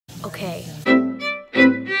Okay.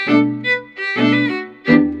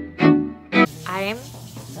 I'm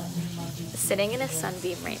sitting in a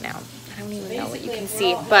sunbeam right now. I don't even know what you can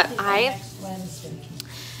see, but I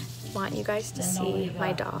want you guys to see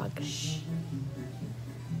my dog.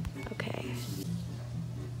 Okay.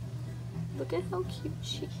 Look at how cute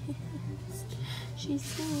she is. She's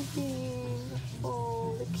sleeping.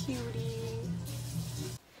 Oh, the cutie.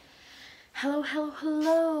 Hello, hello,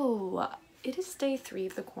 hello. It is day 3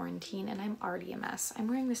 of the quarantine and I'm already a mess. I'm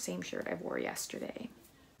wearing the same shirt I wore yesterday.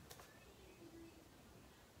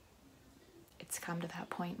 It's come to that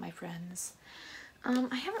point, my friends. I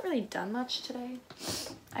haven't really done much today.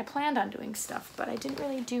 I planned on doing stuff, but I didn't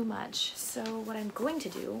really do much. So what I'm going to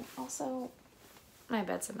do, also, my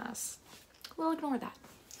bed's a mess. We'll ignore that.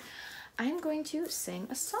 I'm going to sing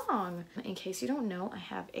a song. In case you don't know, I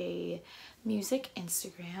have a music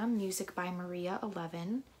Instagram, music by Maria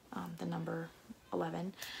 11, the number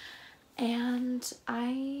 11. And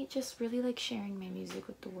I just really like sharing my music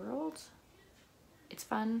with the world. It's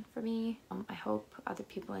fun for me. I hope other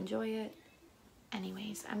people enjoy it.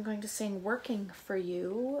 Anyways, I'm going to sing Working For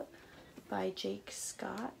You by Jake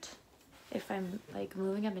Scott. If I'm like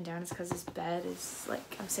moving up and down, it's because his bed is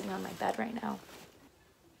like, I'm sitting on my bed right now.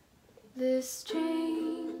 This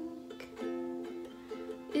drink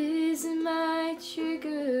is my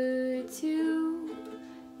trigger to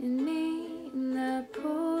me, and that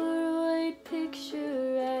Polaroid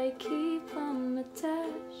picture I keep on my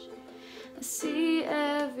dash. I see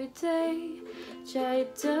every day, try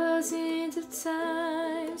dozens of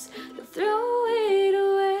times to throw it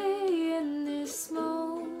away, and this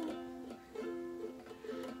smoke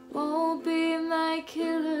won't be my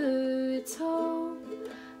killer. It's hope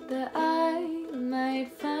that I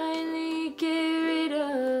might finally get rid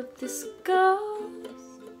of this ghost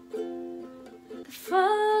that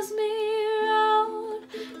follows me around,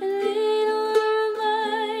 and little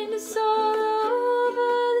reminders all over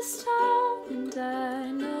this town. And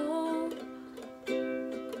I know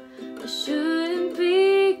I shouldn't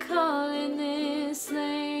be calling this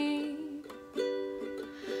late,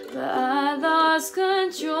 but I lost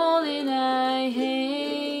control and I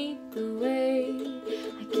hate the way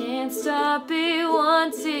I can't stop it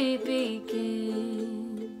once it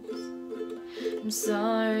begins. I'm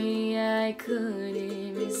sorry I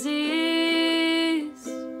couldn't resist.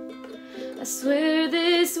 I swear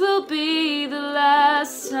this will be the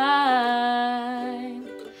last time.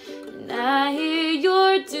 And I hear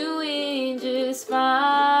you're doing just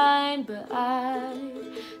fine, but I've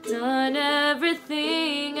done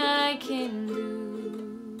everything I can do.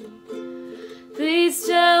 Please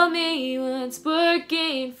tell me what's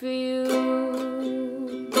working for you.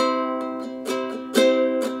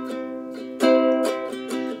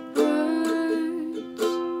 Words,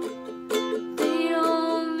 they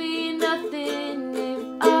don't mean nothing if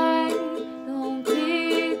I don't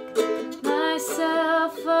pick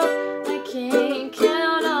myself up. I can't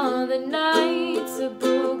count all the nights I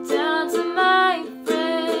broke down to my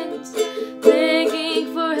friends,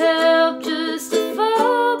 begging for help just to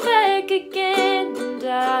fall back again. And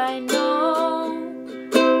I know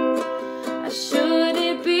I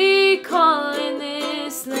shouldn't be calling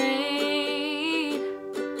this late,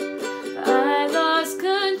 but I lost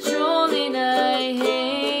control and I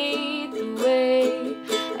hate the way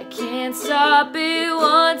I can't stop it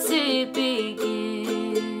once it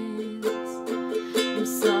begins. I'm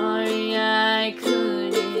sorry I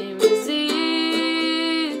couldn't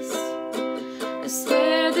resist. I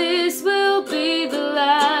swear this will be the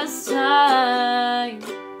last time.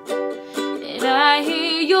 And I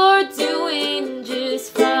hear you're doing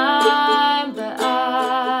just fine, but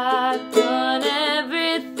I've done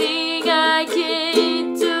everything I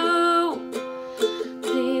can do.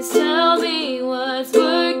 Please tell me what's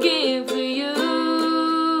working for you.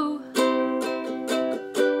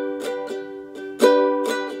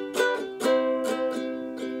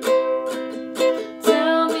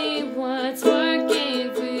 Tell me what's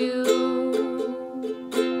working for you.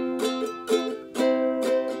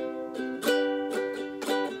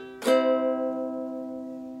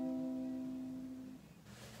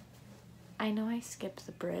 I know I skipped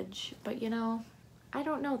the bridge, but you know, I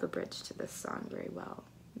don't know the bridge to this song very well.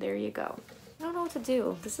 There you go. I don't know what to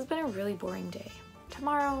do. This has been a really boring day.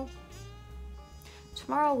 Tomorrow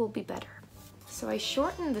will be better. So I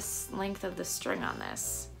shortened the length of the string on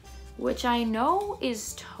this, which I know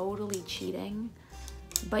is totally cheating,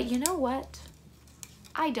 but you know what?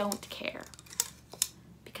 I don't care,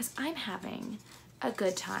 because I'm having a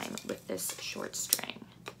good time with this short string.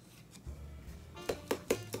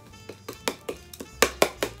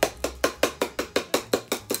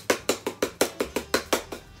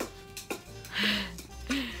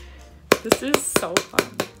 This is so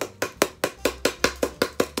fun.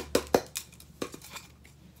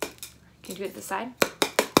 Can you do it this side?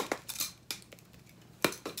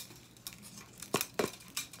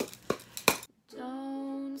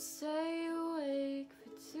 Don't stay awake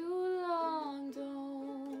for too long.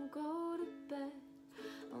 Don't go to bed.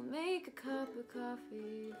 I'll make a cup of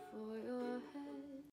coffee for